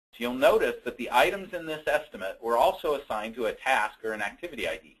you'll notice that the items in this estimate were also assigned to a task or an activity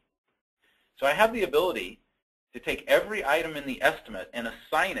ID. So I have the ability to take every item in the estimate and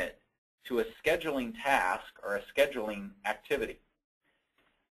assign it to a scheduling task or a scheduling activity.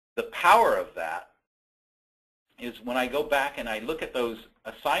 The power of that is when I go back and I look at those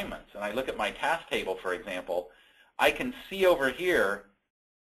assignments and I look at my task table, for example, I can see over here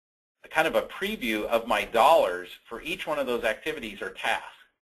a kind of a preview of my dollars for each one of those activities or tasks.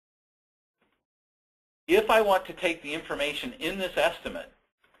 If I want to take the information in this estimate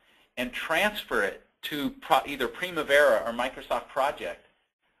and transfer it to either Primavera or Microsoft Project,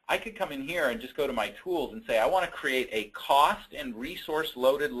 I could come in here and just go to my tools and say, I want to create a cost and resource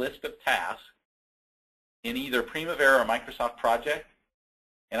loaded list of tasks in either Primavera or Microsoft Project.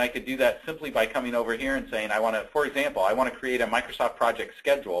 And I could do that simply by coming over here and saying, I want to, for example, I want to create a Microsoft Project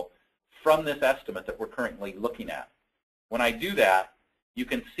schedule from this estimate that we're currently looking at. When I do that, you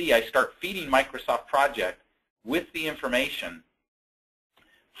can see I start feeding Microsoft Project with the information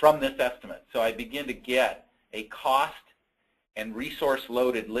from this estimate. So I begin to get a cost and resource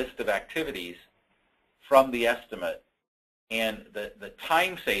loaded list of activities from the estimate, and the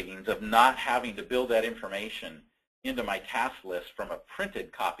time savings of not having to build that information into my task list from a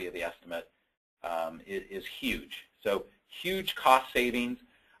printed copy of the estimate is huge. So huge cost savings.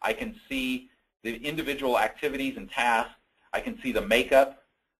 I can see the individual activities and tasks. I can see the makeup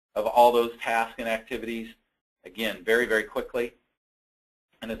of all those tasks and activities, again, very, very quickly.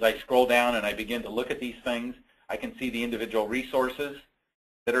 And as I scroll down and I begin to look at these things, I can see the individual resources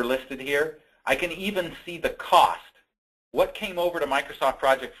that are listed here. I can even see the cost. What came over to Microsoft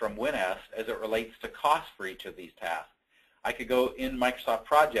Project from WinEst as it relates to cost for each of these tasks. I could go in Microsoft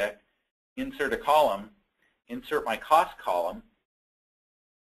Project, insert a column, insert my cost column,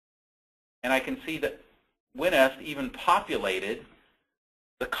 and I can see that WinEst even populated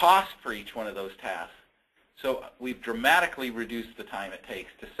the cost for each one of those tasks. So we've dramatically reduced the time it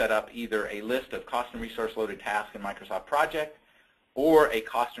takes to set up either a list of cost and resource loaded tasks in Microsoft Project or a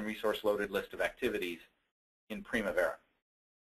cost and resource loaded list of activities in Primavera.